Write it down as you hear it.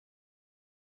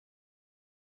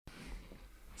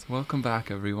So welcome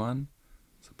back, everyone.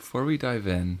 So before we dive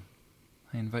in,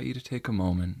 I invite you to take a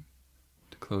moment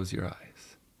to close your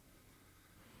eyes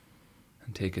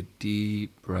and take a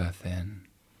deep breath in.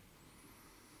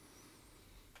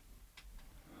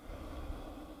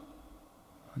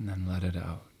 And then let it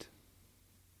out.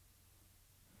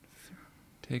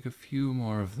 Take a few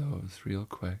more of those real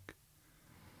quick.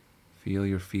 Feel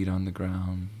your feet on the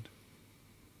ground.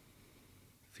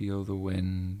 Feel the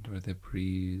wind or the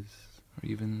breeze, or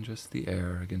even just the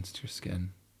air against your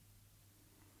skin.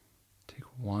 Take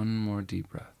one more deep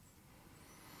breath.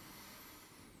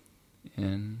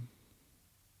 In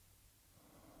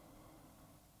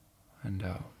and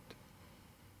out.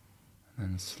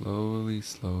 And then slowly,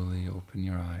 slowly open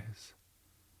your eyes.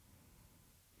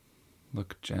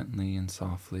 Look gently and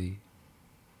softly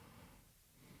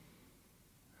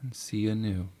and see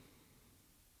anew.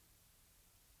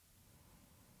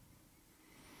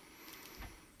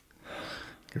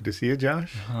 Good to see you,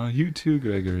 Josh. You too,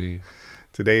 Gregory.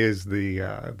 Today is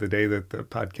the day that the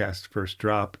podcast first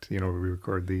dropped. You know, we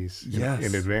record these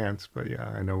in advance, but yeah,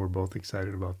 I know we're both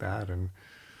excited about that, and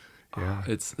yeah,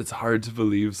 it's hard to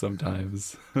believe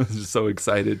sometimes. I'm just so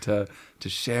excited to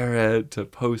share it, to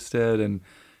post it, and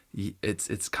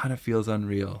it's kind of feels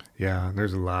unreal. Yeah, and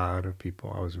there's a lot of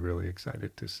people. I was really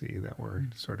excited to see that we're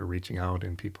sort of reaching out,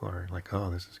 and people are like, "Oh,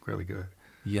 this is really good."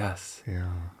 Yes.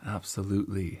 Yeah.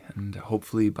 Absolutely. And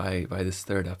hopefully by this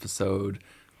third episode,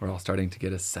 we're all starting to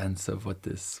get a sense of what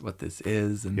this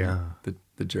is, and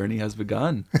the journey has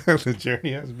begun. The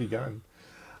journey has begun.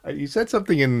 You said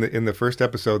something in the first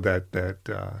episode that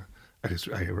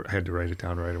I had to write it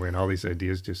down right away, and all these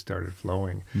ideas just started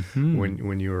flowing. Mm-hmm.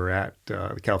 When you were at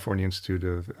the California Institute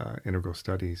of Integral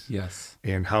Studies, Yes.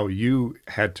 and how you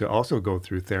had to also go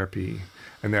through therapy,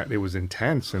 and that it was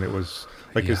intense, and it was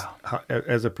like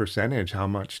as a percentage, how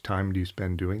much time do you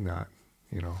spend doing that?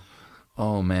 You know.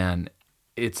 Oh man,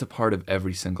 it's a part of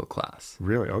every single class.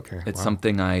 Really? Okay. It's wow.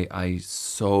 something I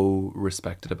so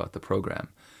respected about the program.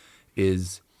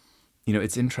 Is, you know,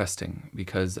 it's interesting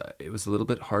because it was a little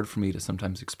bit hard for me to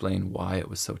sometimes explain why it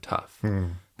was so tough.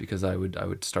 Because I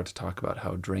would start to talk about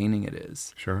how draining it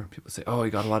is. Sure. People say, "Oh, you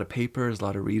got a lot of papers, a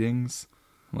lot of readings."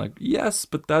 I'm like, "Yes,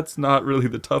 but that's not really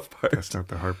the tough part." That's not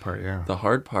the hard part, yeah. The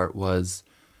hard part was,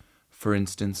 for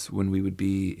instance, when we would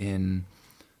be in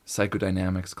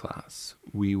psychodynamics class,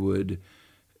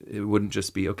 it wouldn't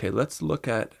just be, okay, let's look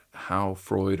at how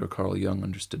Freud or Carl Jung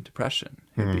understood depression.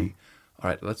 It would be, all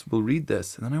right, we'll read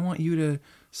this, and then I want you to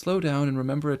slow down and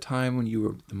remember a time when you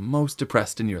were the most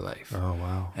depressed in your life. Oh,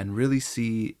 wow. And really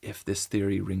see if this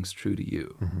theory rings true to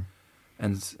you.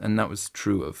 And that was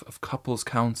true of couples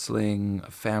counseling,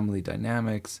 of family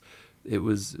dynamics. It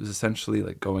was essentially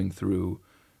like going through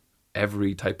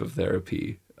every type of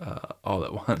therapy all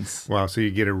at once. Wow. So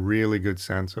you get a really good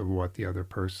sense of what the other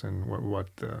person, what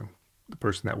the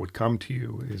person that would come to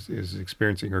you is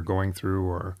experiencing or going through,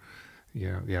 or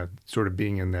sort of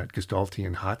being in that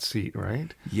Gestaltian hot seat,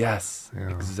 right? Yes,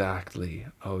 exactly.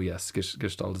 Oh yes,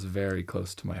 Gestalt is very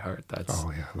close to my heart. I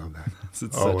love that.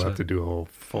 We'll have to do a whole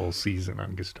full season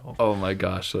on Gestalt. Oh my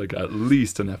gosh, like at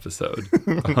least an episode.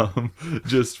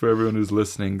 Just for everyone who's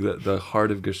listening, the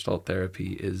heart of Gestalt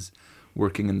therapy is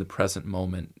working in the present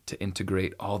moment to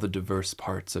integrate all the diverse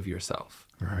parts of yourself.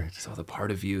 Right. So the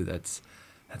part of you that's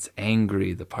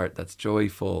angry, the part that's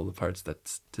joyful, the parts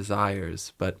that's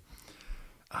desires, but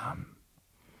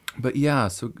yeah,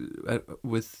 so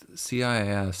with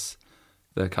CIIS,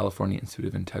 the California Institute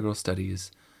of Integral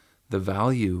Studies, the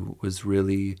value was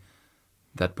really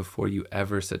that before you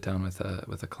ever sit down with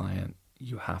a client,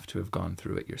 you have to have gone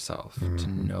through it yourself to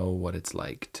know what it's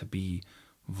like to be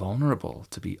vulnerable,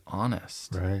 to be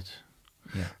honest. Right.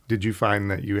 Yeah. Did you find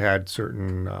that you had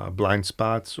certain blind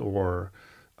spots or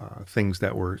things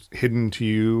that were hidden to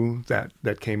you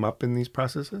that came up in these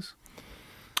processes?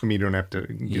 I mean, you don't have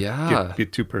to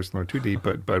get too personal or too deep,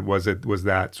 but was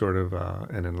that sort of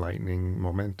an enlightening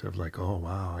moment of like, oh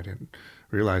wow, I didn't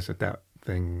realize that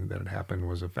thing that had happened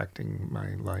was affecting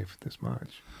my life this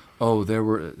much? Oh, there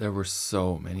were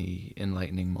so many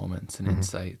enlightening moments and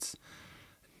insights.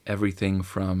 Everything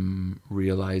from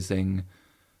realizing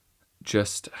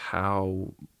just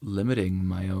how limiting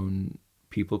my own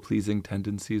people-pleasing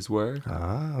tendencies were.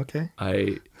 Ah, okay.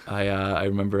 I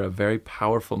remember a very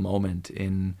powerful moment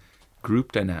in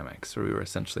group dynamics where we were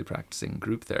essentially practicing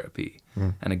group therapy.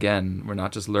 And again, we're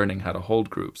not just learning how to hold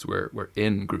groups, we're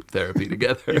in group therapy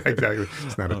together. Yeah, exactly.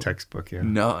 It's not a textbook, yeah.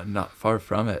 No, not far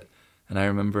from it. And I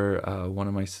remember one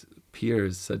of my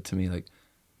peers said to me, like,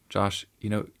 "Josh, you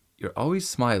know, you're always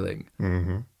smiling.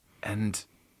 And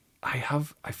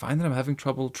I find that I'm having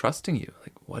trouble trusting you.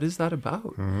 Like, what is that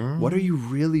about? Mm-hmm. What are you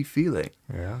really feeling?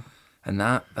 Yeah. And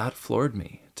that floored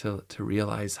me to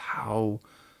realize how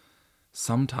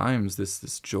sometimes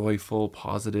this joyful,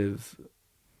 positive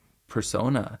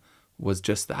persona was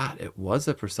just that. It was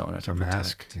a persona to protect.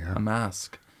 Mask, yeah. A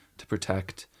mask to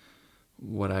protect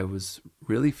what I was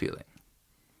really feeling.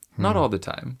 Not all the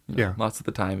time. Yeah. Lots of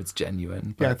the time it's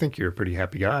genuine. But Yeah, I think you're a pretty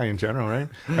happy guy in general, right?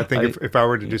 I think if I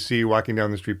were to just see you walking down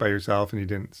the street by yourself and you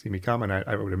didn't see me coming,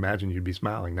 I would imagine you'd be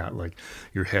smiling, not like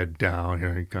your head down,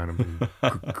 you kind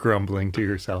of grumbling to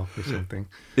yourself or something.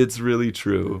 It's really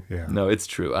true. Yeah. No, it's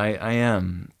true. I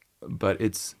am, but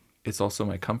it's also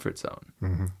my comfort zone.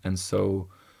 Mm-hmm. And so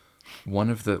one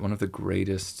of the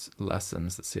greatest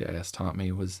lessons that CIS taught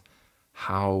me was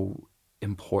how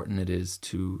important it is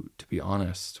to be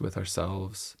honest with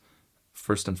ourselves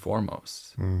first and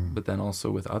foremost, but then also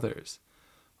with others.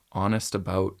 Honest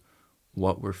about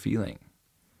what we're feeling.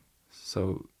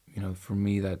 So, for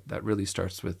me that really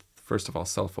starts with, first of all,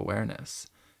 self-awareness,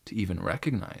 to even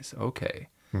recognize, okay,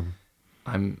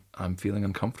 I'm feeling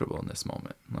uncomfortable in this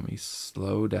moment. Let me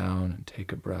slow down and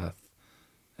take a breath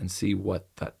and see what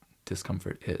that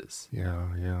discomfort is. Yeah,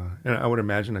 yeah. And I would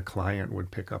imagine a client would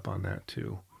pick up on that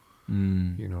too.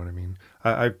 You know what I mean?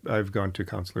 I've gone to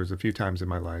counselors a few times in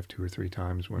my life, 2 or 3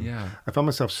 times, when I found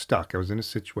myself stuck. I was in a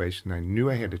situation, I knew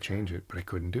I had to change it, but I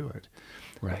couldn't do it.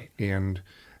 Right. And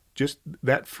just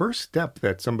that first step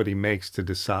that somebody makes to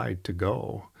decide to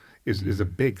go is a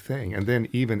big thing. And then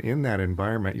even in that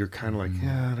environment, you're kind of like,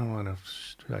 I don't want to,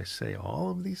 should I say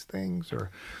all of these things?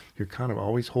 Or you're kind of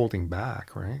always holding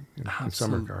back, right? In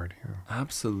some regard. Yeah.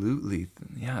 Absolutely.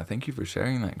 Yeah. Thank you for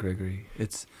sharing that, Gregory.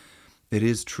 It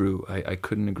is true. I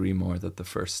couldn't agree more that the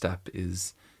first step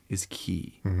is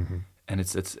key. Mm-hmm. And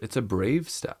it's a brave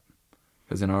step,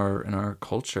 because in our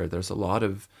culture there's a lot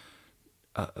of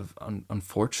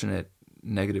unfortunate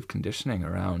negative conditioning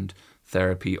around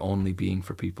therapy only being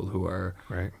for people who are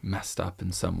messed up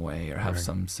in some way or have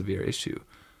some severe issue.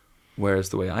 Whereas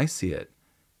the way I see it,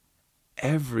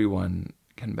 everyone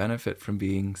can benefit from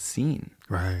being seen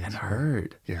and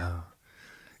heard. Yeah.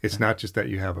 It's not just that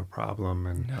you have a problem,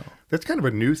 and that's kind of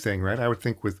a new thing, right? I would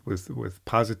think with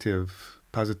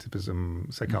positivism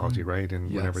psychology, right?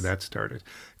 And whenever that started,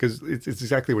 because it's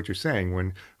exactly what you're saying.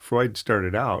 When Freud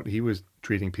started out, he was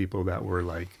treating people that were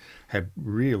had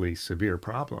really severe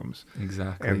problems.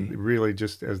 Exactly. And really,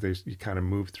 just as you kind of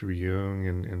moved through Jung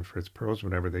and Fritz Perls,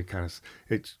 whatever,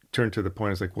 it turned to the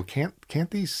point. It's like, well, can't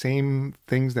these same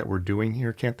things that we're doing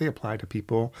here, can't they apply to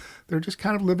people? They're just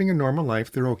kind of living a normal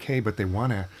life. They're okay, but they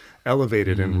want to elevate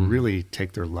it and really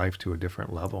take their life to a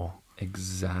different level.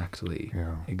 Exactly.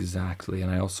 Yeah. Exactly.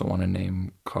 And I also want to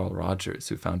name Carl Rogers,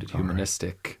 who founded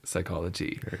humanistic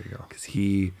psychology. There you go. Because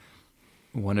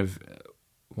one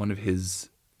of his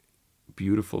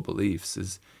beautiful beliefs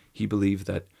is he believed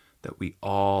that we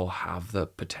all have the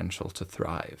potential to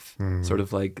thrive, sort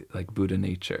of like Buddha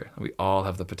nature. We all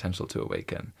have the potential to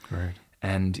awaken. Right.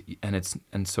 And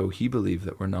so he believed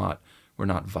that we're not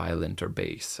violent or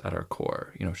base at our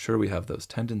core. Sure, we have those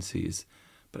tendencies,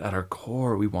 but at our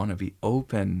core we want to be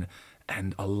open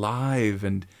and alive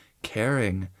and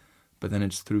caring. But then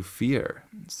it's through fear,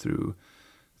 it's through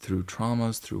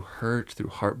traumas, through hurt, through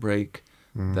heartbreak,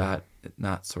 that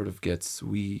sort of gets,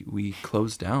 we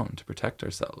close down to protect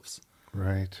ourselves.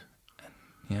 Right.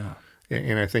 Yeah.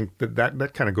 And I think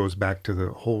that kind of goes back to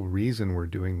the whole reason we're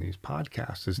doing these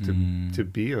podcasts, is to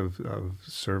be of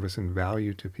service and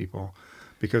value to people,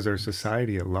 because our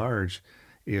society at large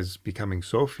is becoming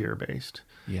so fear-based.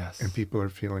 Yes. And people are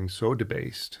feeling so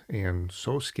debased and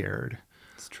so scared.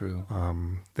 It's true.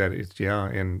 That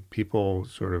and people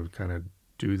sort of kind of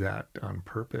do that on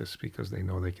purpose because they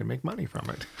know they can make money from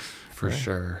it. For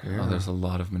sure. Yeah. There's a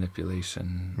lot of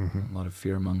manipulation, a lot of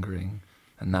fear-mongering.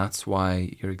 And that's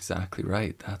why you're exactly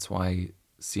right. That's why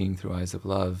Seeing Through Eyes of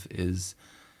Love is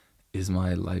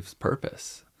my life's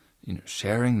purpose.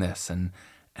 Sharing this and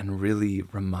really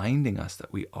reminding us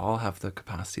that we all have the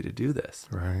capacity to do this.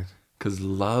 Right. Because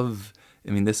love,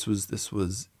 this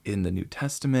was in the New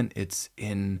Testament. It's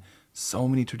in so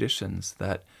many traditions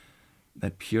that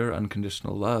pure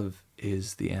unconditional love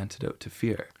is the antidote to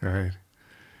fear. Right.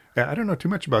 I don't know too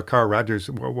much about Carl Rogers.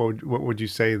 What would you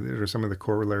say are some of the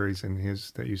corollaries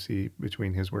that you see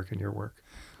between his work and your work?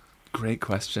 Great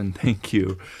question. Thank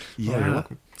you. Yeah. You're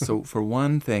welcome. So for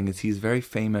one thing, he's very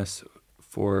famous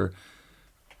for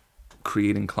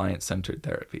creating client-centered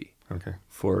therapy. Okay.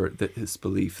 For his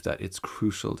belief that it's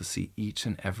crucial to see each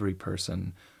and every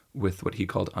person with what he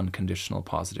called unconditional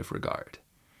positive regard.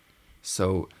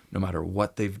 So no matter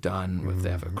what they've done, if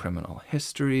they have a criminal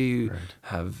history, Right.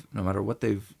 no matter what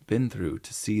they've been through,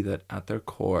 to see that at their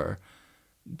core,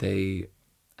 they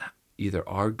either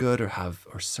are good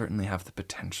or certainly have the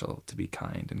potential to be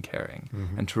kind and caring,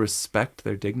 and to respect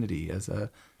their dignity as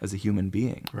a human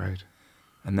being. Right.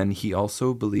 And then he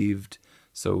also believed,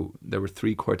 so there were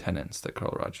 3 core tenets that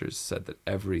Carl Rogers said that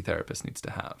every therapist needs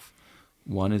to have.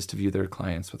 One is to view their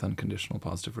clients with unconditional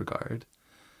positive regard.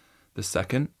 The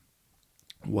second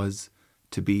was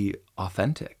to be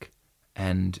authentic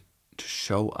and to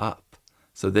show up.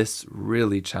 So this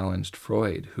really challenged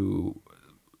Freud, who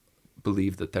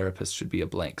believed that therapists should be a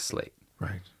blank slate.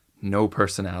 Right. No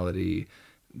personality,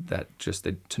 that just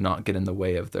to not get in the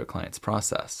way of their client's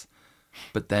process.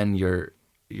 But then you're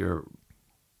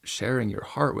sharing your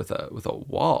heart with a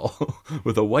wall,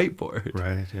 with a whiteboard.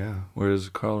 Right, yeah. Whereas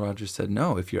Carl Rogers said,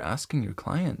 no, if you're asking your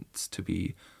clients to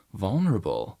be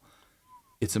vulnerable,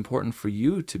 it's important for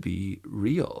you to be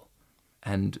real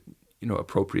and,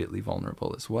 appropriately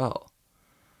vulnerable as well.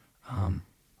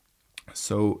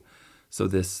 So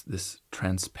this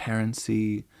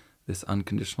transparency, this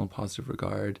unconditional positive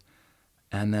regard,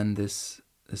 and then this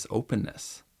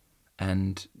openness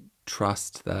and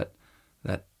trust that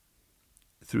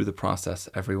through the process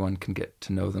everyone can get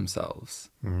to know themselves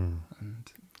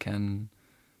and can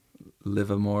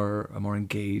live a more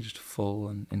engaged, full,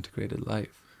 and integrated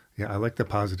life. Yeah, I like the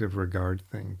positive regard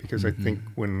thing because I think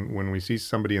when we see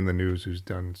somebody in the news who's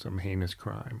done some heinous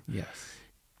crime, Yes.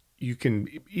 you can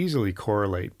easily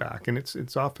correlate back, and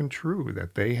it's often true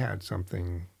that they had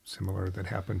something similar that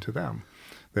happened to them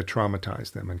that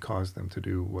traumatized them and caused them to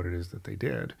do what it is that they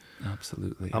did.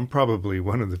 Absolutely. I'm probably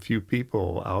one of the few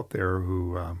people out there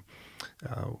who,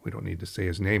 we don't need to say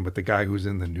his name, but the guy who's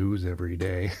in the news every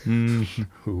day,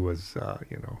 who was,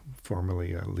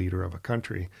 formerly a leader of a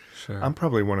country. Sure. I'm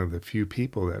probably one of the few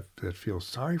people that feels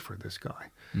sorry for this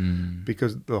guy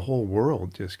because the whole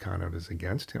world just kind of is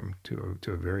against him to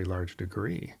a very large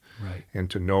degree. Right. And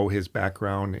to know his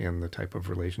background and the type of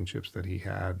relationships that he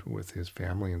had with his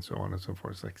family and so on and so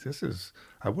forth, it's like,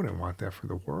 I wouldn't want that for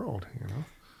the world,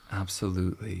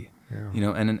 Absolutely.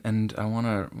 Yeah. And I want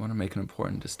to make an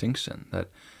important distinction that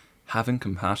having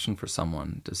compassion for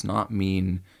someone does not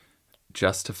mean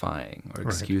justifying or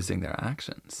excusing their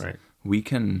actions. Right. We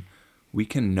can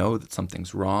know that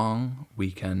something's wrong.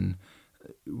 We can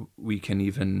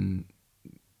even,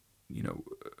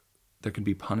 there can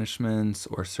be punishments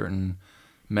or certain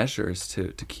measures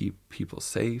to keep people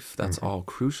safe. That's all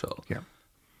crucial. Yeah.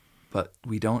 But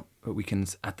we can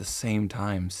at the same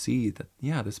time see that,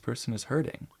 this person is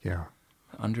hurting. Yeah.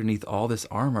 Underneath all this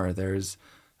armor, there's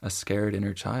a scared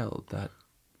inner child that,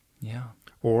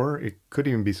 Or it could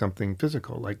even be something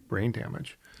physical, like brain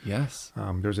damage. Yes.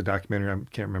 There's a documentary, I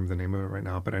can't remember the name of it right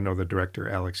now, but I know the director,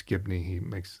 Alex Gibney. He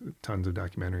makes tons of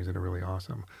documentaries that are really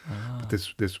awesome. But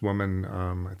this woman,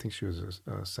 I think she was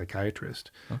a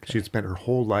psychiatrist. Okay. She had spent her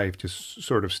whole life just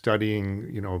sort of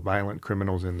studying, violent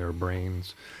criminals in their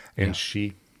brains. And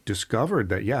she discovered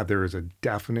that, there is a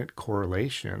definite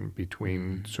correlation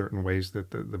between certain ways that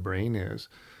the brain is,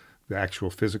 the actual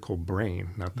physical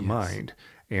brain, not the mind,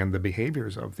 and the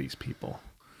behaviors of these people.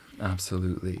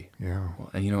 Absolutely. Yeah.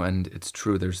 Well, and it's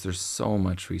true. There's so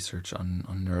much research on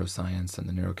neuroscience and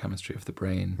the neurochemistry of the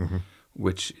brain,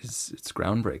 which it's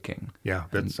groundbreaking. Yeah,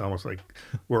 that's almost like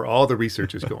where all the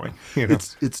research is going.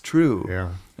 It's true.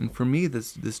 Yeah. And for me,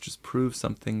 this just proves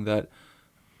something that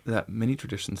many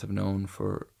traditions have known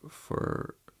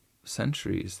for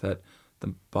centuries, that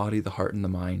the body, the heart, and the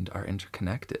mind are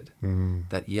interconnected.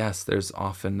 That yes, there is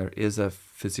a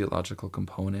physiological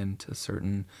component to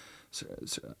certain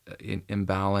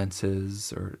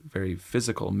imbalances or very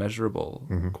physical, measurable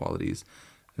qualities.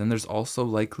 And then there's also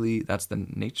that's the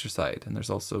nature side, and there's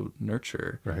also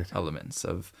nurture elements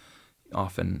of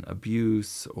often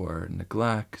abuse or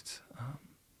neglect.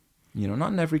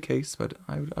 Not in every case, but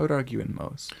I would argue in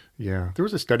most. Yeah. There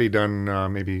was a study done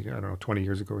maybe, 20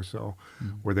 years ago or so,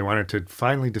 where they wanted to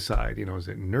finally decide, is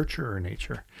it nurture or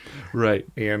nature? Right.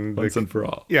 And Once and for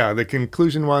all. Yeah. The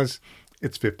conclusion was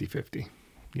it's 50-50.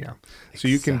 Yeah. So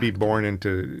you can be born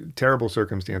into terrible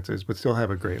circumstances, but still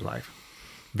have a great life.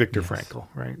 Viktor Frankl,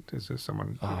 right? Is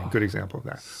someone a good example of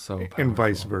that. So powerful. And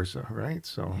vice versa, right?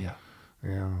 So,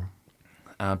 yeah.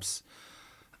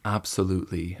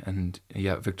 Absolutely. And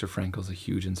Viktor Frankl's a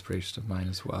huge inspiration of mine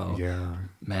as well. Yeah.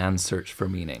 Man's Search for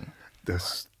Meaning. The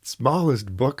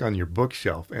smallest book on your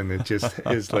bookshelf, and it just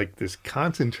is like this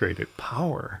concentrated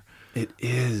power. It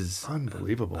is.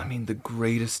 Unbelievable. I mean, the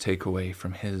greatest takeaway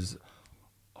from his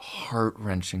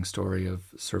heart-wrenching story of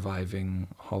surviving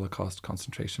Holocaust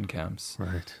concentration camps.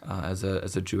 Right. As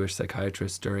a Jewish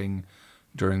psychiatrist during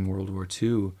World War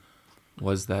II,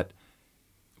 was that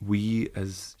we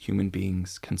as human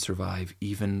beings can survive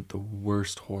even the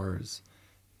worst horrors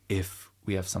if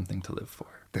we have something to live for.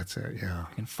 That's it. Yeah.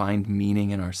 We can find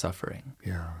meaning in our suffering.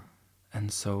 Yeah.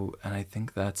 And I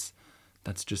think that's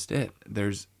just it.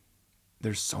 There's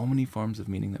so many forms of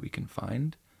meaning that we can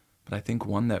find, but I think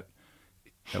one that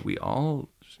we all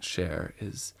share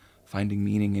is finding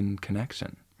meaning in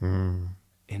connection. Mm.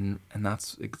 And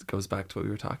it goes back to what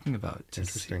we were talking about. Just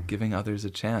Interesting. giving others a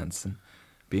chance and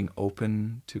being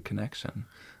open to connection.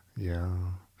 Yeah.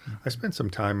 I spent some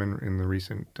time in the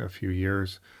recent few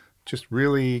years just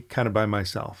really kind of by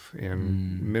myself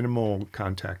in minimal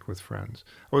contact with friends.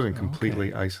 I wasn't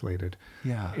completely isolated.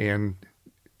 Yeah. And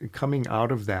coming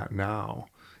out of that now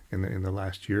in the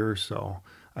last year or so,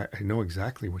 I know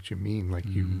exactly what you mean. Like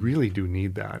you really do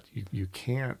need that. You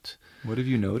can't. What have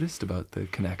you noticed about the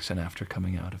connection after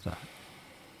coming out of that?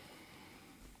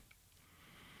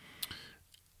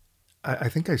 I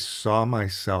think I saw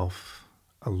myself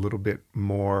a little bit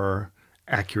more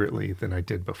accurately than I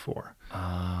did before.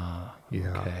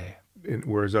 Okay.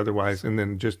 Whereas otherwise, and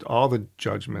then just all the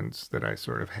judgments that I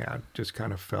sort of had just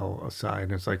kind of fell aside.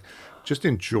 And it's like, just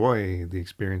enjoy the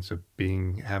experience of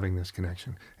having this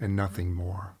connection and nothing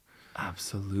more.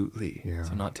 Absolutely. Yeah.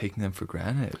 So not taking them for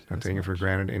granted. Not taking it for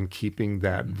granted and keeping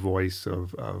that voice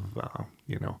of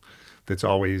that's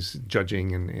always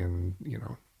judging and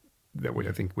that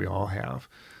I think we all have.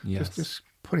 Yes. Just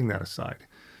putting that aside.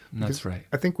 That's right.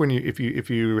 I think if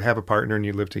you have a partner and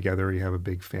you live together, you have a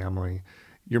big family,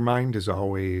 your mind is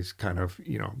always kind of,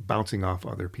 bouncing off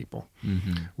other people.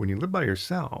 Mm-hmm. When you live by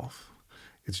yourself,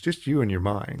 it's just you and your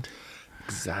mind.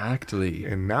 Exactly.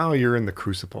 And now you're in the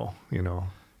crucible,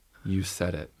 You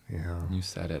said it. Yeah. You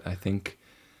said it. I think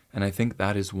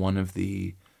that is one of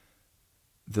the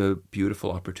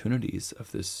beautiful opportunities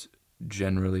of this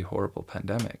generally horrible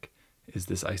pandemic, is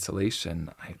this isolation,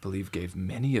 I believe, gave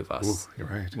many of us, Ooh, you're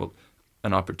right. Well,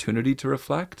 an opportunity to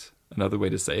reflect. Another way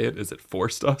to say it is it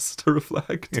forced us to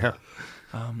reflect. Yeah.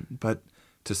 But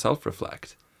to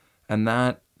self-reflect. And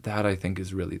that I think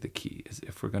is really the key, is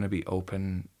if we're going to be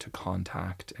open to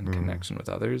contact and connection with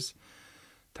others,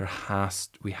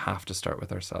 we have to start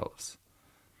with ourselves.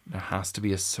 There has to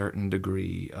be a certain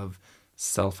degree of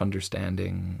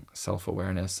self-understanding,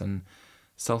 self-awareness, and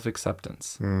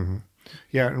self-acceptance. Mm-hmm.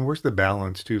 Yeah, and where's the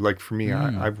balance too? Like for me,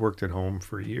 I've worked at home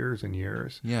for years and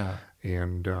years. Yeah.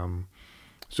 And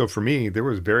so for me, there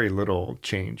was very little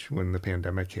change when the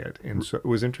pandemic hit. And so it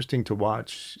was interesting to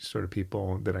watch sort of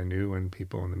people that I knew and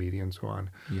people in the media and so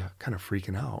on kind of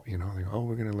freaking out, like, oh,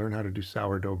 we're going to learn how to do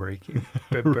sourdough breaking,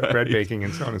 bread baking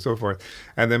and so on and so forth.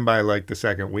 And then by like the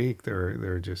second week,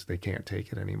 they can't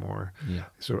take it anymore. Yeah.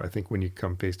 So I think when you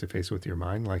come face to face with your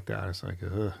mind like that, it's like,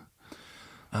 ugh.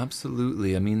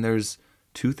 Absolutely. I mean, there's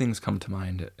two things come to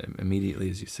mind immediately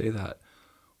as you say that.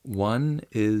 One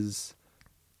is,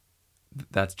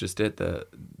 that's just it. The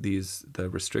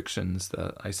restrictions,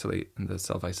 the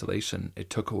self-isolation, it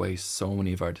took away so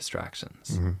many of our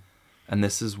distractions. Mm-hmm. And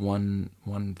this is one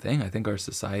thing. I think our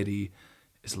society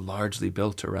is largely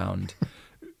built around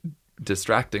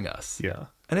distracting us. Yeah.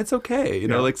 And it's okay,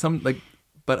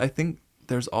 but I think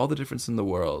there's all the difference in the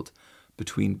world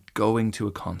between going to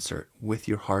a concert with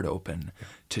your heart open,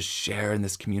 to share in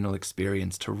this communal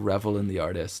experience, to revel in the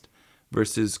artist,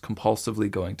 versus compulsively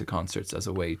going to concerts as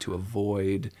a way to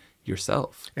avoid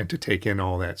yourself. And to take in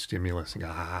all that stimulus.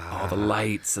 All the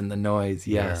lights and the noise,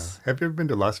 yes. Yeah. Have you ever been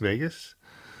to Las Vegas?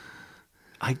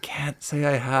 I can't say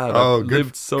I have. Oh, I've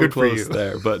lived so close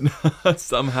there, but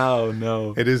somehow,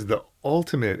 no. It is the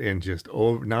ultimate in just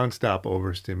nonstop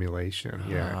overstimulation.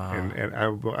 Yeah. And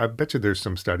I bet you there's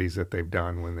some studies that they've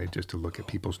done when to look at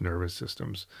people's nervous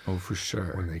systems. Oh, for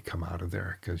sure. When they come out of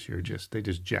there, because they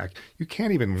just jack. You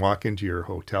can't even walk into your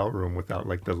hotel room without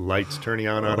like the lights turning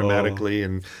on automatically,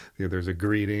 and there's a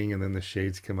greeting, and then the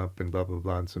shades come up and blah, blah,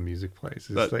 blah, and some music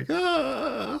plays. It's like,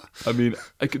 I mean,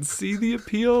 I can see the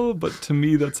appeal, but to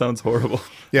me that sounds horrible.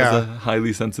 Yeah. As a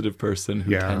highly sensitive person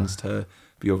who tends to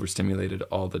be overstimulated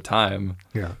all the time.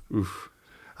 Yeah. Oof.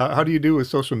 How do you do with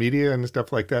social media and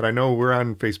stuff like that? I know we're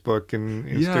on Facebook and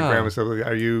Instagram and stuff like that.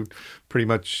 Are you pretty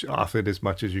much off it as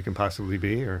much as you can possibly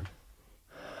be, or?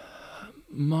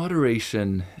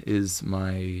 Moderation is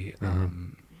my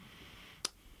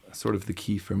sort of the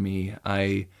key for me.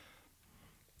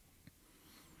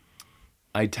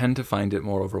 I tend to find it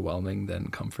more overwhelming than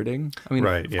comforting. I mean,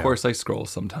 of course I scroll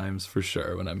sometimes for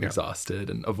sure when I'm exhausted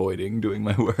and avoiding doing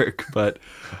my work. But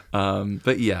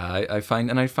yeah, I find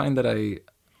that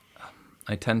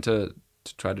I tend to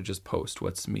try to just post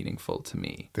what's meaningful to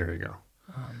me. There you go.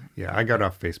 Yeah, I got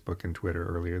off Facebook and Twitter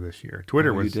earlier this year.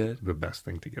 Twitter was the best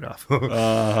thing to get off.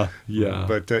 Yeah.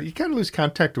 But you kind of lose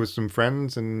contact with some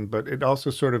friends, but it also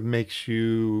sort of makes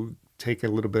you take a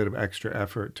little bit of extra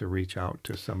effort to reach out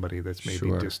to somebody that's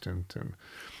maybe distant.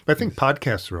 But I think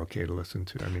podcasts are okay to listen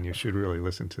to. I mean, you should really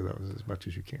listen to those as much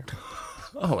as you can.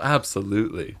 Oh,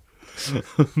 absolutely.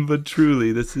 But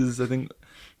truly, this is, I think,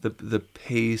 the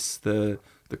pace, the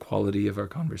quality of our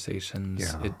conversations.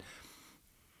 Yeah.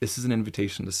 This is an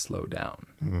invitation to slow down.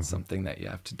 Mm-hmm. It's something that you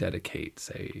have to dedicate,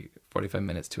 say, 45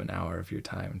 minutes to an hour of your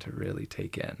time to really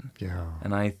take in. Yeah.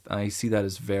 And I see that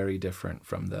as very different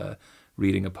from the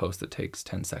reading a post that takes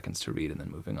 10 seconds to read and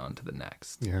then moving on to the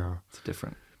next. Yeah. It's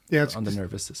different. Yeah, it's on the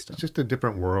nervous system. It's just a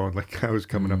different world. Like I was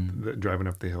driving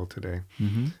up the hill today,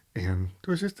 and there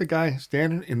was just a guy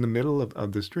standing in the middle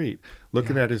of the street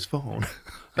looking at his phone.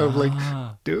 I was like,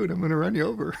 dude, I'm going to run you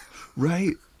over.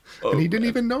 Right. And he didn't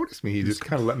even notice me. He just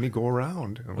kind of let me go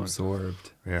around. I'm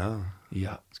absorbed. Like, yeah.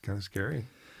 Yeah. It's kind of scary.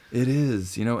 It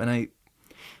is, and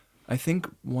I think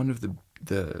one of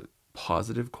the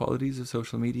positive qualities of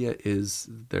social media is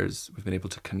we've been able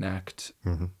to connect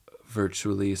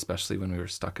virtually, especially when we were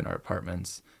stuck in our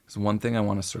apartments. Because one thing I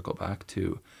want to circle back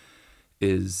to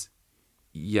is,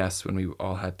 yes, when we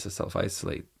all had to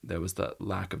self-isolate, there was the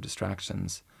lack of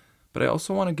distractions. But I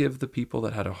also want to give the people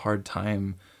that had a hard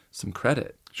time some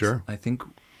credit. Sure. I think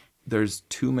there's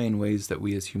two main ways that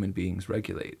we as human beings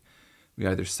regulate. We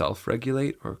either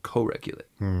self-regulate or co-regulate.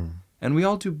 And we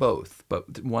all do both,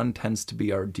 but one tends to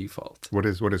be our default. What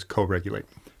is co-regulate?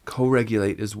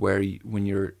 Co-regulate is where when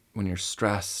you're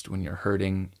stressed, when you're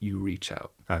hurting, you reach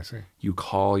out. I see. You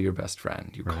call your best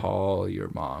friend. You call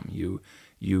your mom. You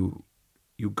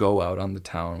go out on the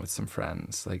town with some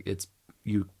friends. Like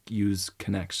you use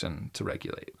connection to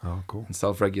regulate. Oh, cool. And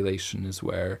self-regulation is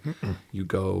where you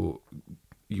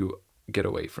get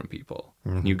away from people.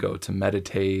 You go to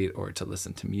meditate or to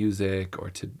listen to music or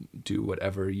to do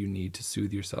whatever you need to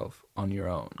soothe yourself on your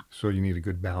own. So you need a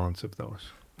good balance of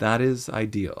those. That is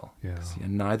ideal. Yeah.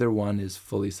 Neither one is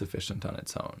fully sufficient on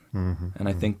its own. And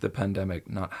I think the pandemic,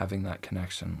 not having that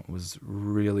connection, was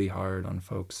really hard on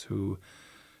folks who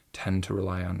tend to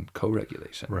rely on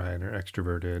co-regulation. Right, or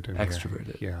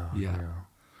extroverted. Yeah.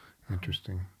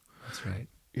 Interesting. That's right.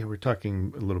 Yeah, we're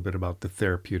talking a little bit about the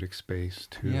therapeutic space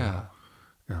too. Yeah.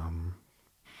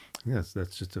 Yes,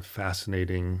 that's just a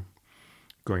fascinating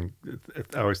when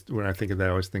I think of that,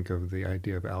 I always think of the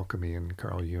idea of alchemy and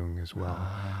Carl Jung as well.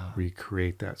 Where you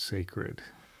create that sacred,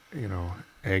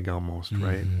 egg almost,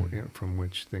 right? From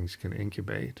which things can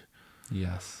incubate.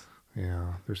 Yes.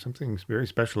 Yeah, there's something very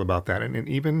special about that, and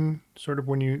even sort of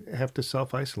when you have to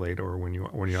self-isolate or when you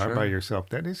are by yourself,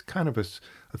 that is kind of a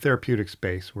therapeutic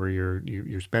space where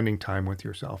you're spending time with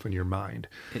yourself and your mind.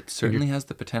 It certainly has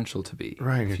the potential to be.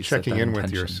 Right, you're checking in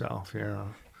with yourself. Yeah,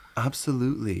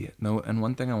 absolutely. No, and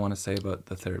one thing I want to say about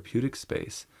the therapeutic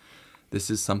space, this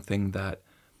is something that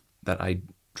I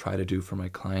try to do for my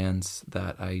clients,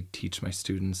 that I teach my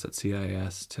students at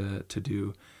CIS to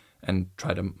do, and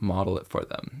try to model it for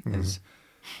them, is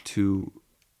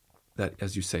that,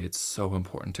 as you say, it's so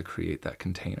important to create that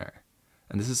container.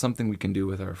 And this is something we can do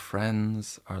with our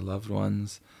friends, our loved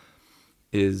ones,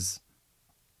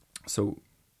 so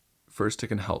first it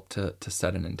can help to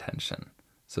set an intention.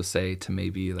 So say to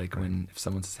maybe like if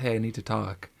someone says, hey, I need to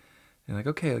talk, you're like,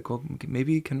 okay, like, well,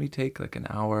 maybe can we take like an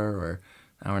hour or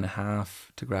an hour and a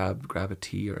half to grab a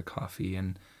tea or a coffee,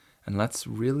 and let's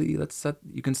set,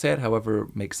 you can say it however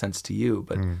makes sense to you,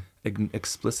 but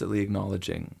explicitly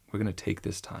acknowledging we're going to take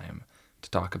this time to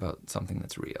talk about something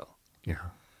that's real.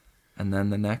 Yeah. And then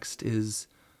the next is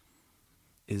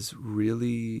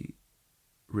really,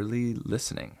 really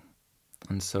listening.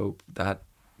 And so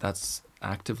that's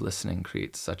active listening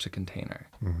creates such a container.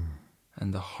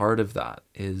 And the heart of that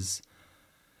is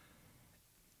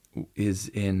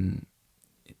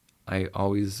I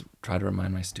always try to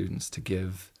remind my students to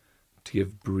give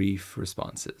brief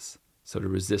responses. So to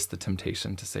resist the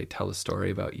temptation to say, tell a story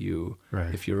about you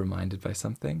if you're reminded by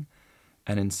something,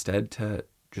 and instead to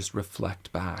just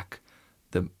reflect back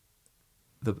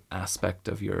the aspect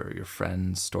of your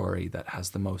friend's story that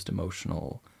has the most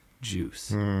emotional juice.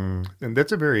 And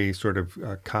that's a very sort of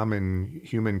common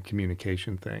human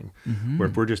communication thing, where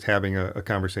if we're just having a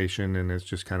conversation and it's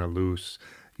just kind of loose,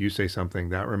 you say something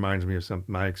that reminds me of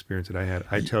my experience that I had.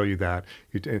 I tell you that,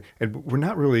 and we're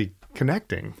not really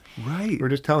connecting. Right. We're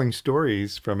just telling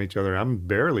stories from each other. I'm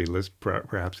barely listening,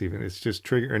 perhaps even. It's just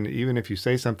trigger. And even if you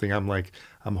say something, I'm like,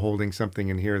 I'm holding something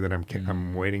in here that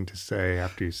I'm waiting to say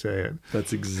after you say it.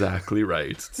 That's exactly right.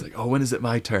 It's like, oh, when is it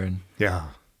my turn? Yeah.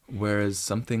 Whereas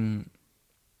something,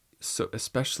 so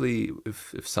especially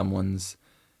if someone's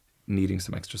needing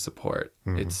some extra support,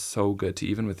 it's so good to,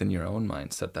 even within your own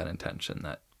mind, set that intention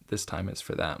that this time is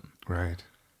for them. Right.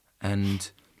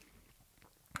 And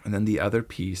then the other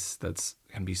piece that's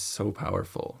can be so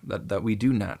powerful that we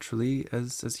do naturally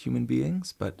as human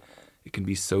beings, but it can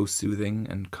be so soothing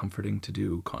and comforting to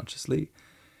do consciously,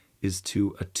 is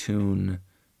to attune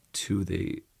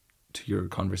to your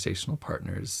conversational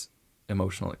partner's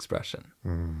emotional expression.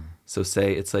 So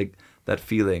say it's like that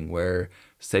feeling where,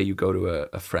 say you go to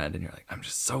a friend and you're like, I'm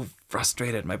just so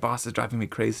frustrated, my boss is driving me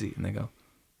crazy, and they go,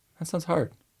 that sounds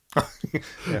hard.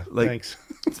 Yeah, like, thanks.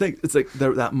 it's like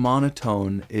that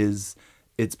monotone is,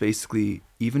 it's basically,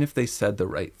 even if they said the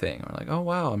right thing, or like, oh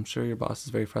wow, I'm sure your boss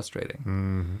is very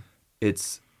frustrating.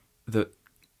 It's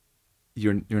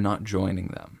you're not joining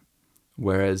them.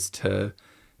 Whereas to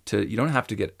you don't have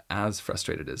to get as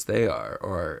frustrated as they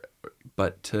are,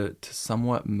 but to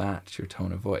somewhat match your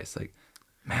tone of voice. Like,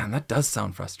 man, that does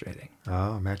sound frustrating.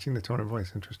 Oh, matching the tone of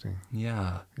voice. Interesting.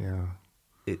 Yeah. Yeah.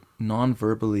 It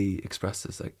non-verbally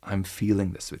expresses like, I'm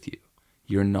feeling this with you.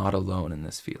 You're not alone in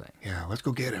this feeling. Yeah, let's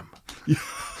go get him.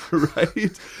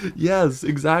 Right? Yes,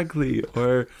 exactly.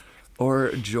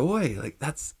 Or joy. Like,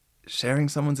 that's sharing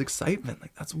someone's excitement.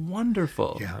 Like, that's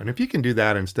wonderful. Yeah, and if you can do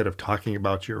that instead of talking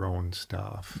about your own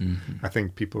stuff, I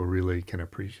think people really can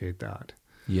appreciate that.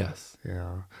 Yes.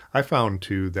 Yeah. I found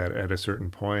too that at a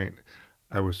certain point,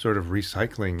 I was sort of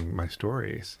recycling my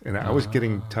stories, and I was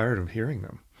getting tired of hearing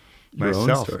them. Your myself.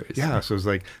 own stories. Yeah, so it's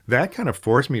like that kind of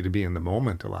forced me to be in the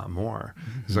moment a lot more.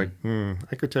 It's like,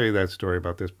 I could tell you that story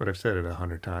about this, but I've said it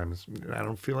 100 times. I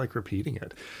don't feel like repeating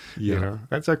it. Yeah. You know,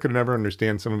 that's, I could never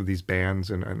understand some of these bands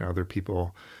and other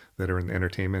people that are in the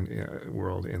entertainment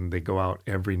world, and they go out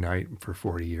every night for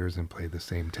 40 years and play the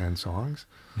same 10 songs.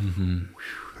 Whew,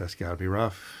 that's got to be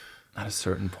rough. At a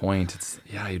certain point,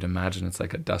 you'd imagine it's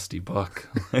like a dusty book.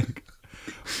 Like,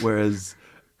 whereas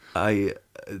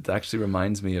it actually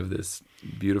reminds me of this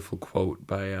beautiful quote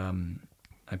by,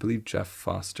 I believe, Jeff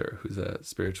Foster, who's a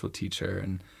spiritual teacher.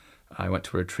 And I went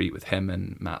to a retreat with him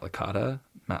and Matt Licata.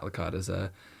 Matt Licata is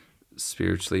a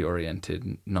spiritually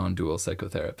oriented, non-dual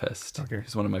psychotherapist. Okay.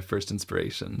 He's one of my first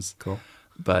inspirations. Cool.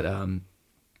 But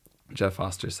Jeff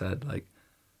Foster said, like,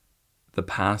 the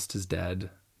past is dead.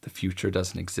 The future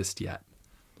doesn't exist yet.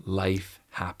 Life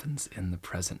happens in the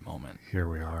present moment. Here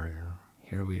we are, yeah.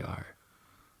 Here we are.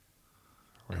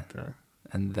 Like that.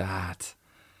 And that,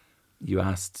 you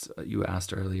asked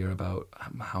earlier about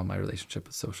how my relationship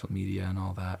with social media and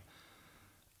all that.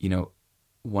 You know,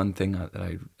 one thing that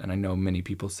I know many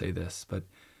people say this, but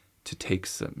to take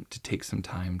some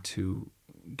time to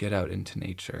get out into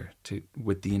nature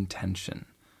with the intention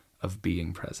of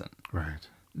being present. Right.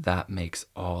 That makes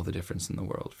all the difference in the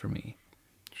world for me.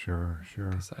 Sure.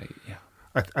 'Cause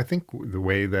I think the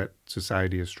way that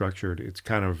society is structured, it's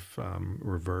kind of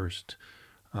reversed.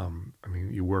 I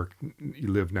mean, you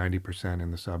live 90%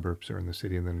 in the suburbs or in the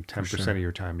city, and then 10% of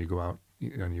your time you go out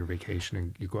on your vacation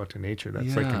and you go out to nature.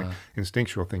 That's like an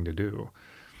instinctual thing to do.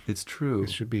 It's true.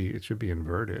 It should be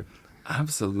inverted.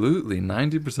 Absolutely.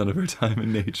 90% of our time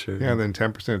in nature. Yeah, and then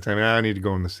 10% of the time, I need to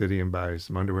go in the city and buy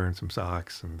some underwear and some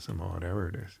socks and some whatever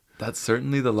it is. That's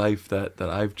certainly the life that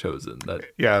I've chosen.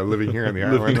 Living here on the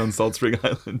living island. on Salt Spring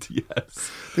Island,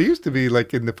 yes. They used to be,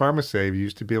 like in the pharmacy, you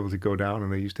used to be able to go down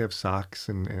and they used to have socks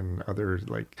and other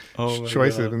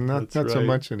choices, God, and not so right.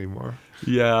 much anymore.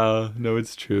 Yeah, no,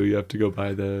 it's true. You have to go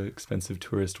buy the expensive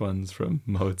tourist ones from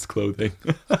Moat's Clothing.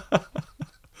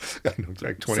 I know, it's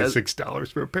like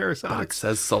 $26 for a pair of But it socks.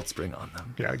 says Salt Spring on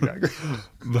them. Yeah, exactly.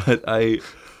 But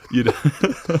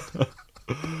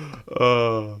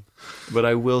but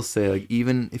I will say, like,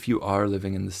 even if you are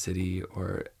living in the city,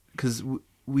 or because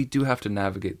we do have to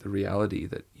navigate the reality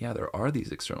that, there are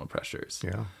these external pressures.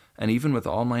 Yeah. And even with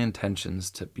all my intentions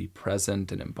to be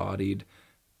present and embodied,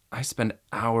 I spend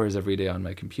hours every day on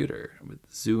my computer with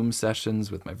Zoom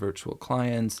sessions with my virtual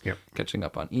clients, catching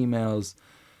up on emails.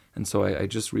 And so I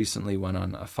just recently went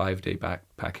on a 5-day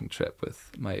backpacking trip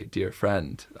with my dear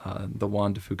friend, the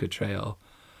Juan de Fuca Trail.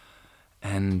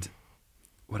 And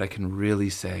what I can really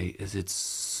say is it's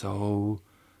so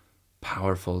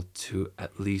powerful to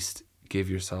at least give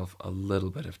yourself a little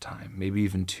bit of time, maybe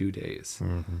even 2 days.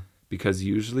 Mm-hmm. Because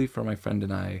usually for my friend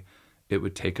and I, it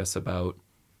would take us about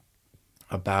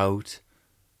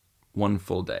one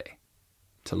full day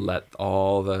to let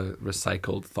all the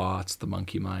recycled thoughts, the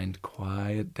monkey mind,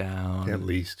 quiet down. At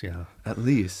least, yeah. At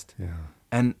least.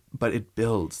 Yeah. But it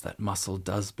builds. That muscle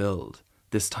does build.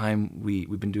 This time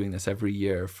we've been doing this every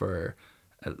year for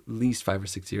at least 5 or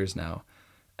 6 years now.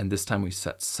 And this time we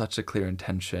set such a clear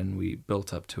intention. We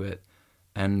built up to it.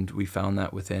 And we found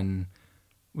that within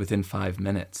 5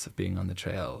 minutes of being on the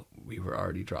trail, we were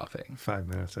already dropping. 5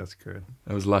 minutes, that's good.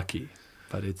 I was lucky,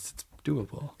 but it's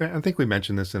doable. I think we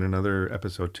mentioned this in another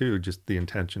episode too, just the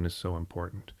intention is so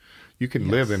important. You can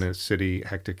live in a city,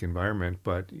 hectic environment,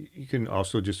 but you can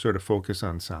also just sort of focus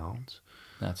on sounds.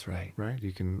 That's right. Right?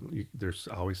 There's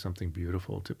always something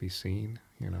beautiful to be seen,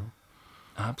 you know?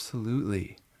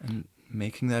 Absolutely. And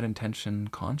making that intention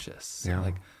conscious. Yeah.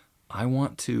 Like, I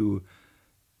want to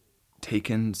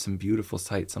take in some beautiful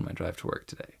sights on my drive to work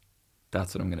today.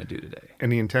 That's what I'm going to do today.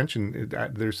 And the intention,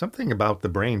 there's something about the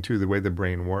brain too, the way the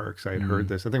brain works. I had heard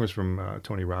this, I think it was from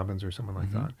Tony Robbins or someone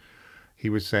like that. He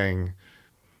was saying,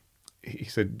 he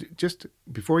said, just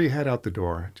before you head out the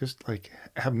door, just like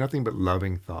have nothing but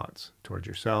loving thoughts towards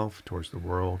yourself, towards the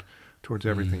world, towards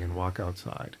everything, and walk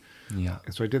outside. Yeah.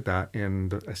 And so I did that,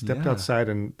 and I stepped outside,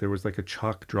 and there was like a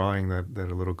chalk drawing that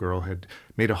a little girl had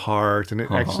made a heart, and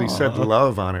it actually said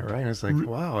love on it, right? And it's like,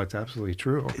 wow, it's absolutely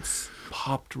true. It's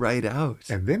popped right out.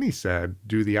 And then he said,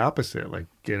 do the opposite, like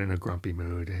get in a grumpy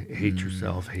mood, hate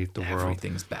yourself, hate the world.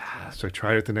 Everything's bad. So I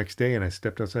tried it the next day, and I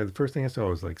stepped outside. The first thing I saw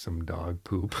was like some dog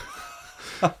poop.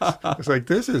 It's like,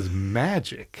 this is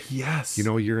magic. Yes. You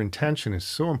know, your intention is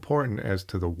so important as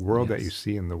to the world that you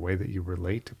see and the way that you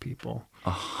relate to people.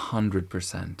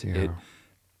 100%. Yeah.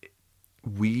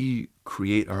 We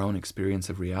create our own experience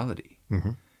of reality.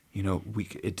 Mm-hmm. You know,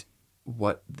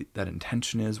 that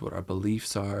intention is, what our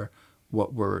beliefs are,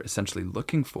 what we're essentially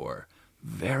looking for,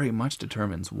 very much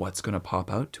determines what's going to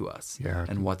pop out to us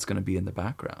and what's going to be in the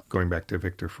background. Going back to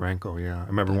Viktor Frankl, I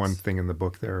remember one thing in the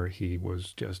book there, he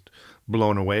was just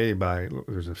blown away by,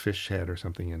 there's a fish head or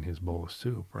something in his bowl of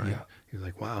soup, right? Yeah. He's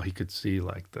like, wow, he could see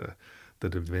like the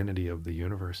divinity of the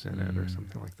universe in it or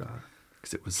something like that.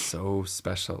 Because it was so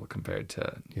special compared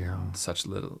to such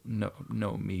little,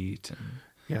 no meat.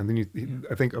 And then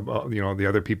I think about, the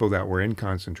other people that were in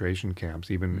concentration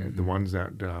camps, even the ones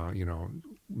that,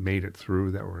 made it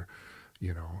through, that were,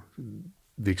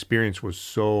 the experience was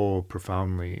so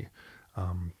profoundly,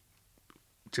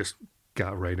 just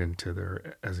got right into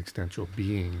their existential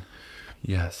being.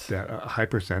 Yes. That a high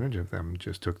percentage of them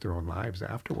just took their own lives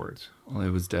afterwards. Well, it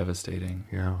was devastating.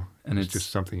 Yeah. And it's just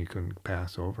something you couldn't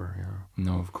pass over. Yeah.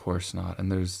 No, of course not.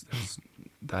 And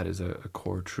that is a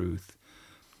core truth,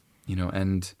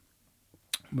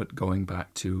 but going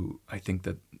back to, I think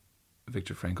that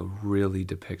Viktor Frankl really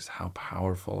depicts how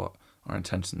powerful our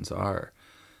intentions are.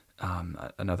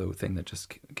 Another thing that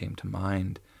just came to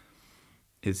mind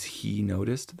is he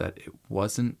noticed that it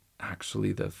wasn't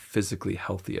actually the physically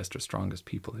healthiest or strongest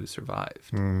people who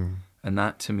survived. And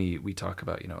that, to me, we talk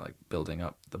about, like building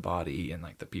up the body and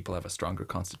like the people have a stronger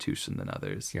constitution than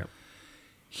others. Yeah.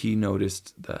 He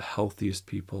noticed the healthiest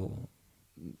people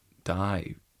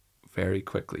die very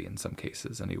quickly in some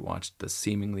cases, and he watched the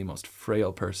seemingly most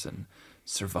frail person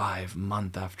survive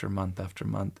month after month after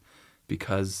month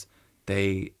because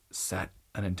they set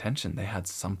an intention. They had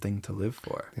something to live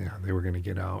for. Yeah, they were going to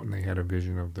get out, and they had a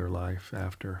vision of their life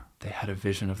after. They had a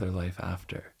vision of their life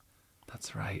after.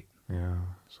 That's right. Yeah.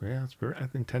 So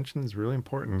intention is really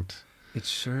important. It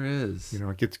sure is.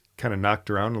 It gets kind of knocked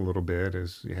around a little bit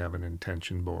as you have an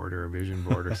intention board or a vision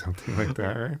board or something like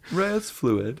that, right? Right, it's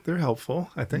fluid. They're helpful,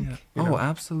 I think. Yeah.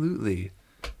 Absolutely.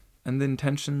 And the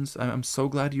intentions, I'm so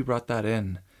glad you brought that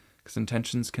in, because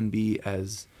intentions can be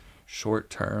as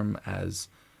short-term as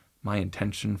my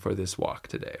intention for this walk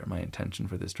today or my intention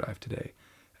for this drive today.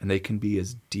 And they can be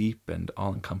as deep and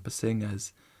all-encompassing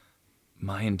as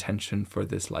my intention for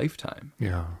this lifetime.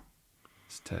 Yeah.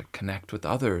 It's to connect with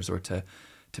others or to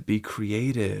be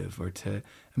creative or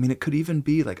it could even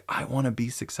be like, I want to be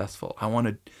successful. I want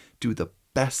to do the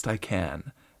best I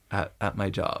can at my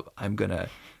job. I'm going to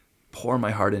pour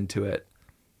my heart into it.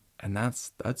 And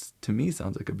that's to me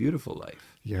sounds like a beautiful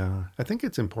life. Yeah. I think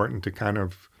it's important to kind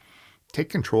of take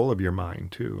control of your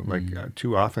mind too. Like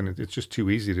too often it's just too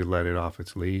easy to let it off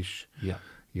its leash. Yeah.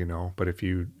 But if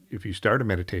you start a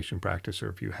meditation practice or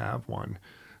if you have one,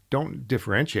 don't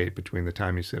differentiate between the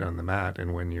time you sit on the mat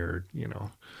and when you're,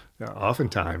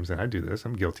 oftentimes, and I do this,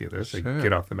 I'm guilty of this. Sure. I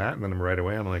get off the mat and then right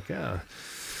away I'm like,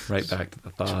 right back to the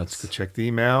thoughts. Let's go check the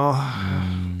email.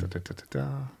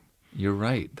 You're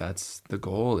right. That's the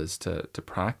goal, is to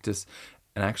practice.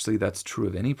 And actually that's true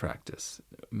of any practice.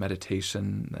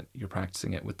 Meditation, that you're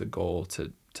practicing it with the goal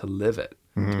to live it,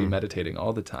 to be meditating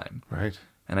all the time. Right.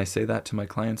 And I say that to my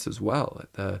clients as well.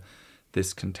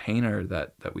 This container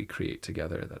that we create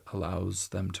together that allows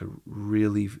them to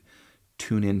really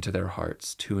tune into their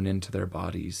hearts, tune into their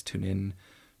bodies, tune in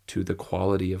to the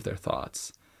quality of their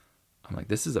thoughts. I'm like,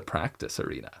 this is a practice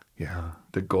arena. Yeah.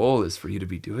 The goal is for you to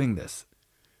be doing this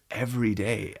every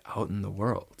day out in the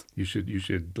world. You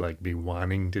should like be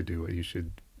wanting to do it. You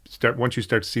should start, once you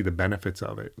start to see the benefits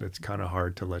of it, it's kind of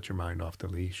hard to let your mind off the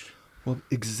leash. Well,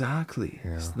 exactly.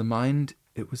 Yeah. So the mind,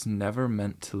 it was never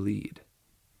meant to lead.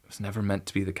 It was never meant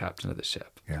to be the captain of the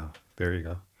ship. Yeah, there you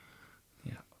go.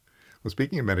 Yeah. Well,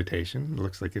 speaking of meditation, it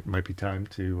looks like it might be time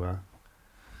to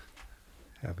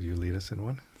have you lead us in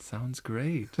one. Sounds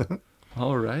great.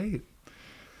 All right.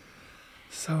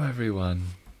 So everyone,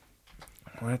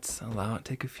 let's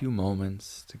take a few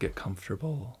moments to get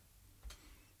comfortable.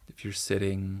 If you're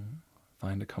sitting,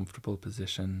 find a comfortable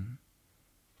position.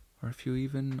 Or if you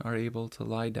even are able to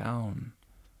lie down,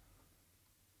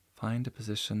 find a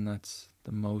position that's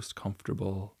the most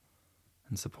comfortable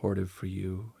and supportive for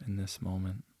you in this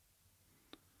moment.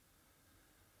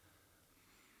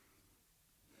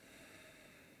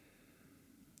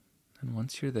 And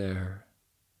once you're there,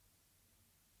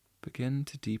 begin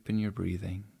to deepen your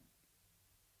breathing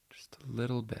just a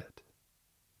little bit.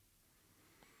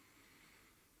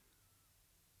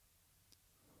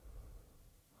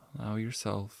 Allow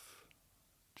yourself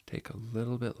to take a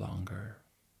little bit longer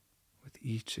with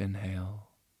each inhale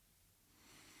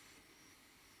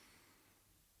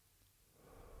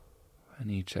and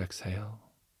each exhale.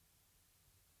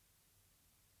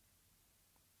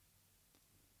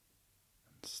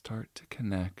 And start to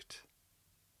connect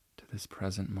to this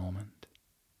present moment.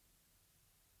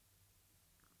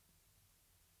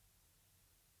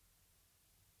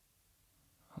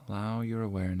 Allow your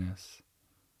awareness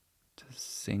to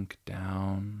sink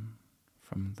down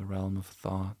from the realm of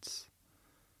thoughts,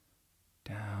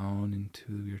 down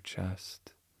into your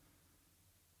chest.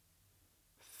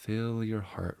 Fill your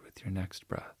heart with your next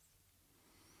breath.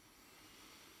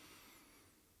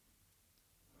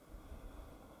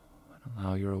 And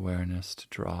allow your awareness to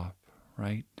drop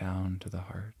right down to the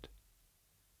heart.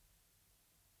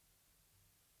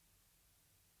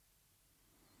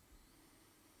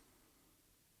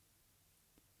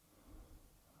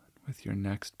 With your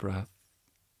next breath,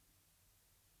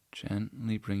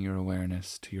 gently bring your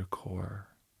awareness to your core,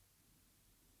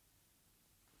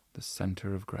 the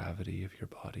center of gravity of your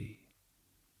body.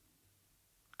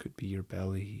 Could be your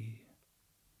belly,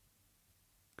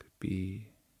 could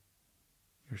be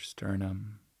your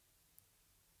sternum.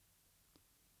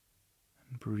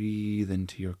 And breathe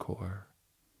into your core.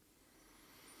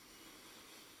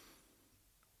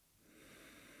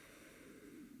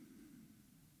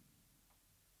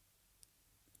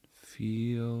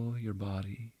 Feel your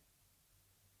body.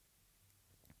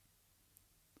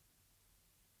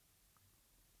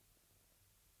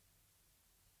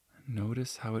 And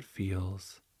notice how it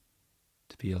feels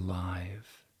to be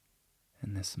alive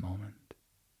in this moment.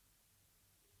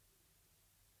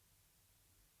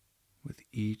 With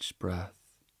each breath,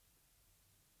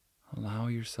 allow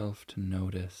yourself to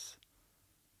notice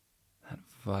that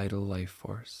vital life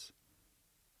force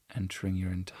entering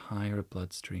your entire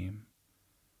bloodstream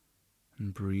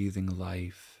and breathing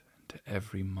life into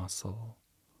every muscle,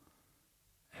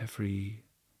 every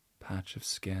patch of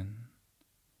skin,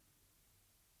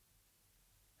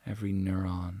 every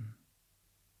neuron,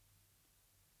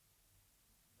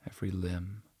 every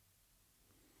limb.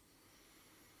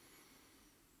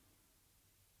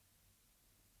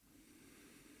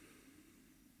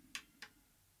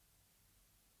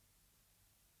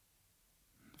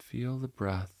 Feel the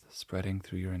breath spreading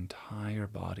through your entire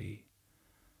body,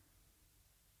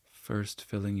 first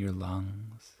filling your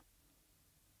lungs,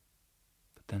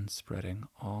 but then spreading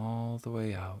all the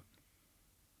way out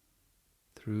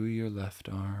through your left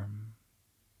arm,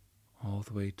 all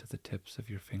the way to the tips of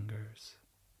your fingers.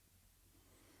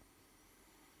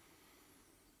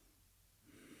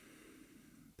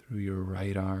 Through your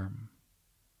right arm,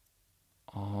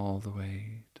 all the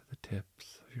way to the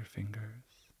tips of your fingers.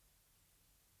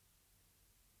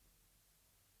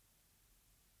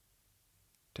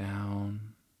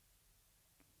 Down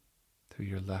through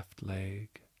your left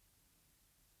leg.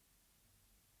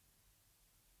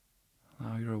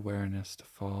 Allow your awareness to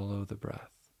follow the breath.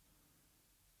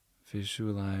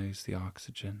 Visualize the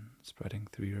oxygen spreading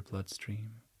through your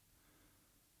bloodstream,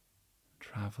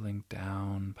 traveling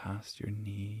down past your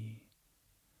knee,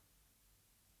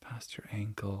 past your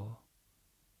ankle,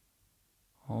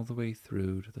 all the way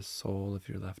through to the sole of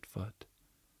your left foot,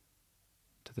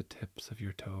 to the tips of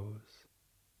your toes.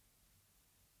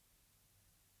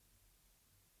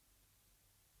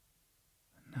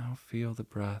 And now feel the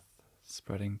breath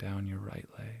spreading down your right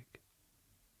leg,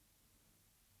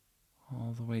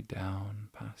 all the way down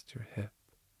past your hip,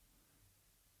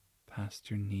 past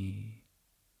your knee,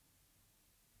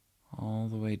 all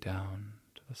the way down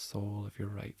to the sole of your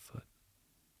right foot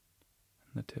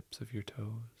and the tips of your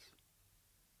toes.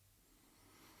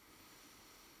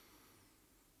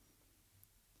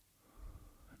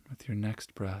 your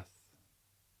next breath,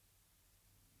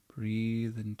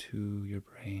 breathe into your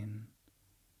brain.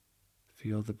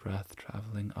 Feel the breath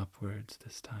traveling upwards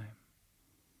this time,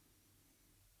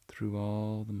 through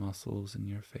all the muscles in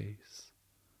your face,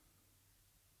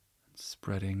 and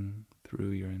spreading through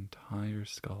your entire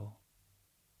skull.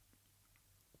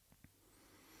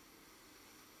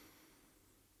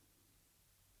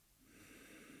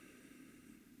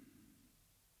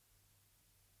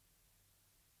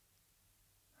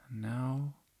 And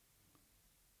now,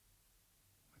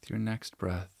 with your next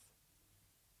breath,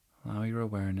 allow your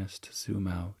awareness to zoom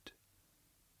out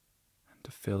and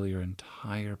to fill your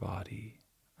entire body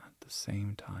at the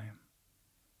same time,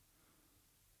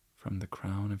 from the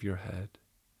crown of your head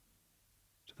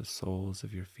to the soles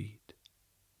of your feet.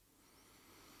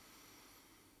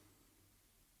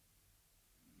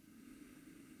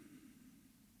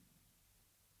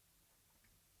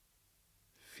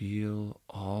 Feel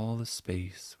all the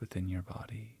space within your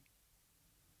body.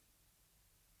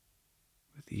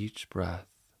 With each breath,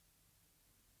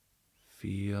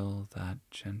 feel that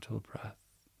gentle breath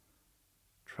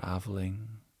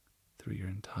traveling through your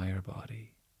entire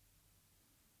body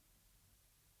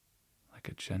like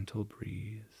a gentle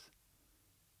breeze.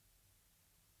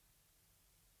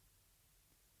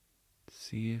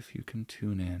 See if you can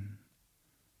tune in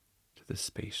to the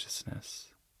spaciousness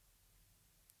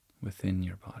within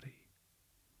your body.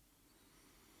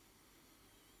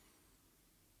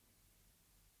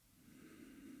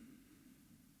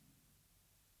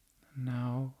 And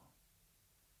now,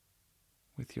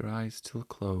 with your eyes still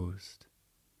closed,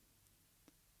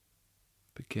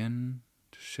 begin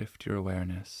to shift your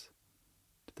awareness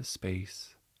to the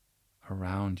space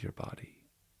around your body.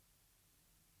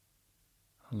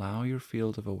 Allow your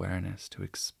field of awareness to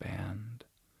expand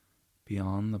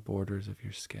beyond the borders of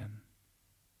your skin.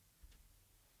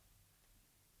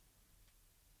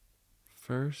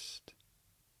 First,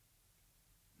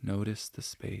 notice the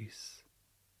space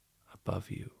above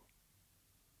you.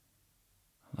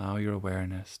 Allow your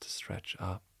awareness to stretch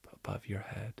up above your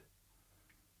head,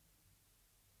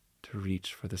 to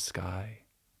reach for the sky.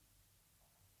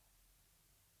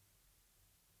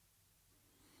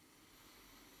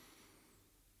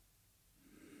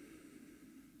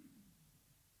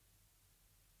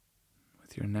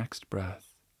 With your next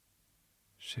breath,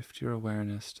 shift your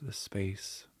awareness to the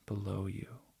space below you,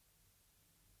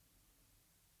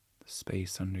 the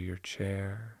space under your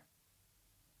chair,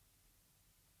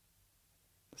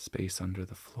 the space under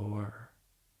the floor,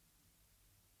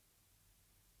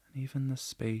 and even the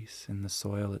space in the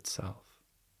soil itself.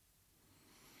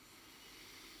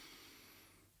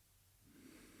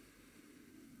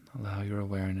 Allow your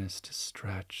awareness to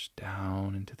stretch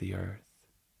down into the earth,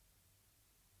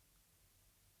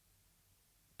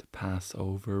 to pass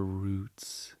over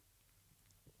roots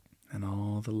and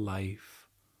all the life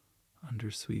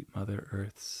under sweet Mother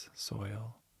Earth's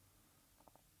soil.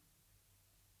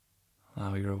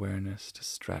 Allow your awareness to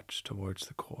stretch towards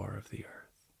the core of the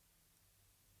earth.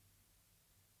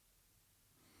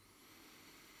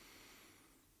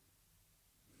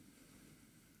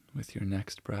 With your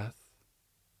next breath,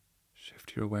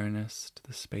 shift your awareness to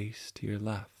the space to your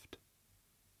left.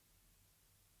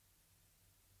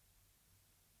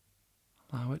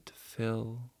 Allow it to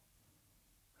fill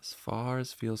as far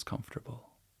as feels comfortable.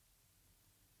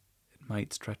 It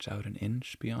might stretch out an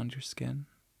inch beyond your skin.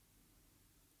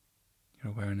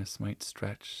 Your awareness might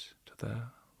stretch to the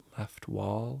left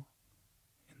wall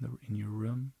in your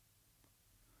room,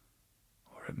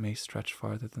 or it may stretch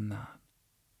farther than that.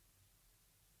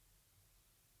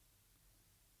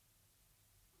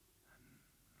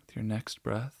 With your next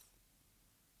breath,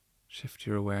 shift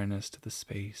your awareness to the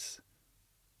space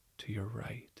to your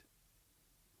right.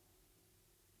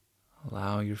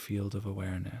 Allow your field of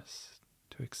awareness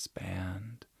to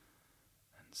expand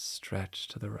and stretch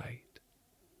to the right.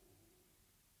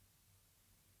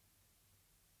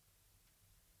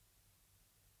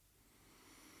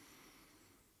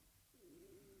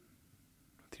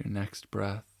 With your next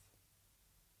breath,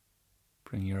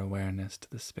 bring your awareness to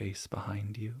the space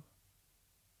behind you,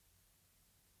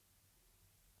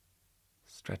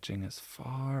 stretching as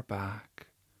far back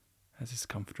as is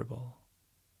comfortable.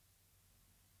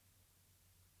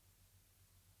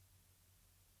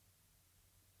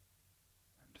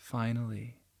 And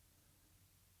finally,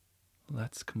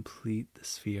 let's complete the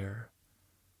sphere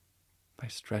by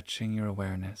stretching your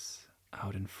awareness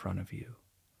out in front of you.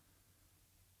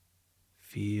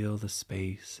 Feel the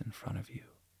space in front of you.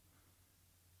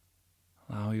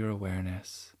 Allow your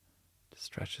awareness to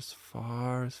stretch as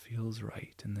far as feels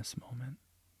right in this moment.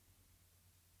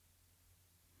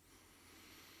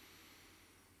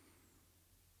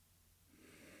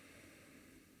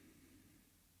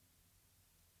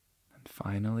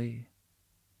 finally,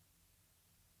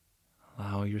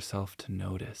 allow yourself to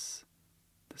notice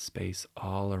the space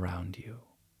all around you,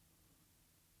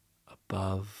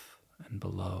 above and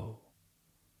below,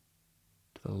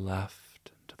 to the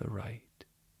left and to the right,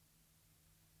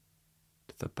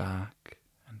 to the back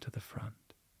and to the front.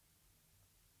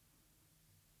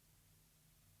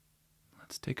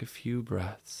 Let's take a few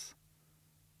breaths,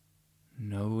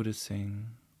 noticing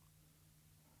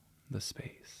the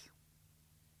space,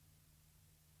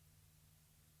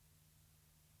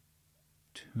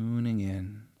 tuning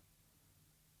in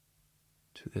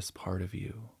to this part of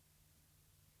you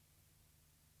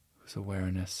whose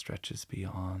awareness stretches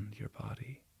beyond your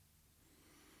body.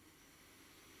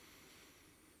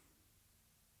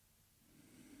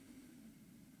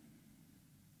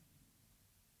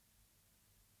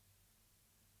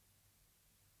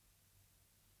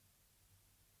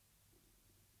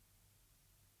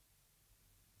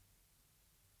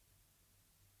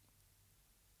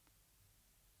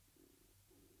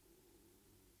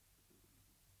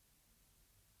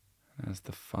 As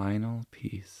the final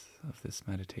piece of this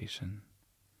meditation,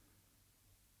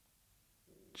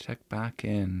 check back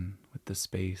in with the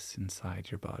space inside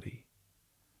your body.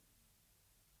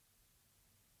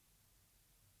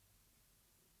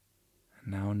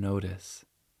 And now notice,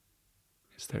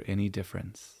 is there any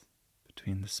difference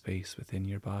between the space within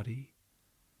your body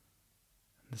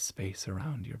and the space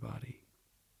around your body?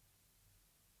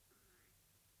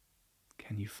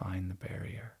 Can you find the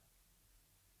barrier?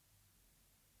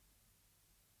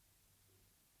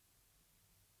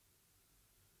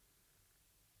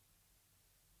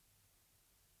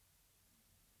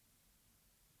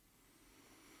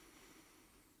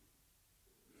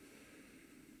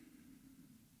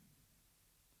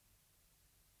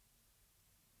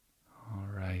 All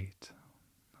right,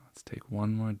 let's take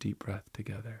one more deep breath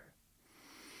together.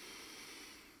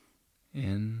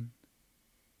 In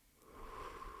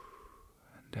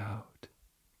and out.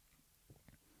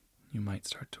 You might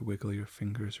start to wiggle your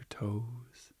fingers or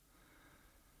toes.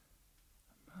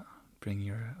 Bring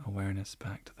your awareness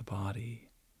back to the body.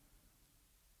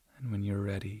 And when you're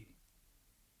ready,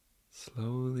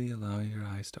 slowly allow your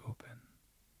eyes to open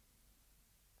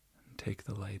and take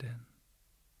the light in.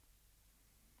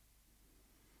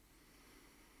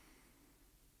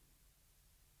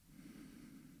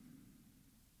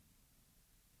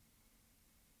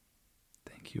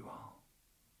 Thank you all.